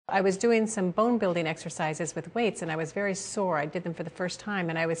I was doing some bone building exercises with weights and I was very sore. I did them for the first time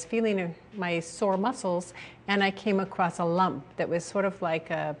and I was feeling my sore muscles and I came across a lump that was sort of like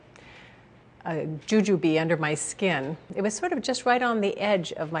a jujube under my skin. It was sort of just right on the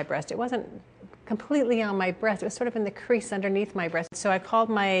edge of my breast. It wasn't completely on my breast. It was sort of in the crease underneath my breast. So I called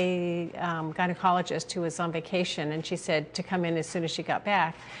my gynecologist who was on vacation and she said to come in as soon as she got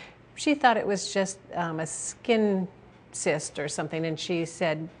back. She thought it was just a skin cyst or something, and she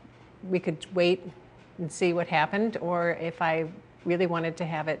said we could wait and see what happened, or if I really wanted to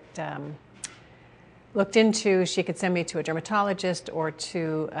have it looked into, she could send me to a dermatologist or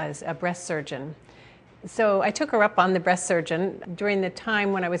to a breast surgeon. So I took her up on the breast surgeon. During the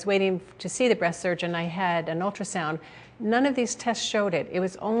time when I was waiting to see the breast surgeon, I had an ultrasound. None of these tests showed it. It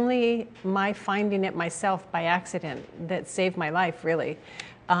was only my finding it myself by accident that saved my life, really.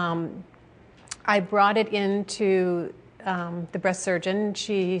 I brought it into the breast surgeon.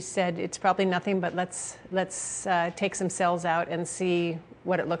 She said it's probably nothing, but let's take some cells out and see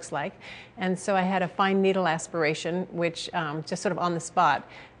what it looks like. And so I had a fine needle aspiration, which just sort of on the spot.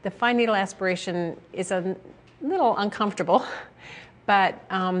 The fine needle aspiration is a little uncomfortable, but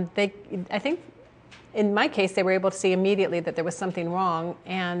I think in my case they were able to see immediately that there was something wrong,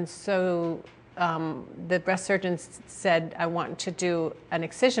 and so the breast surgeon said, I want to do an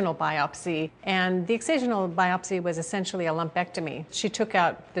excisional biopsy, and the excisional biopsy was essentially a lumpectomy. She took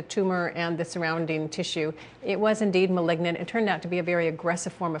out the tumor and the surrounding tissue. It was indeed malignant. It turned out to be a very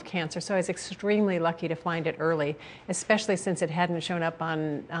aggressive form of cancer, so I was extremely lucky to find it early, especially since it hadn't shown up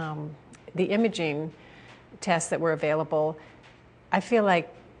on the imaging tests that were available. I feel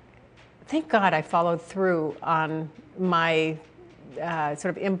like, thank God I followed through on my sort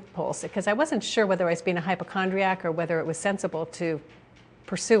of impulse, because I wasn't sure whether I was being a hypochondriac or whether it was sensible to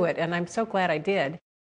pursue it, and I'm so glad I did.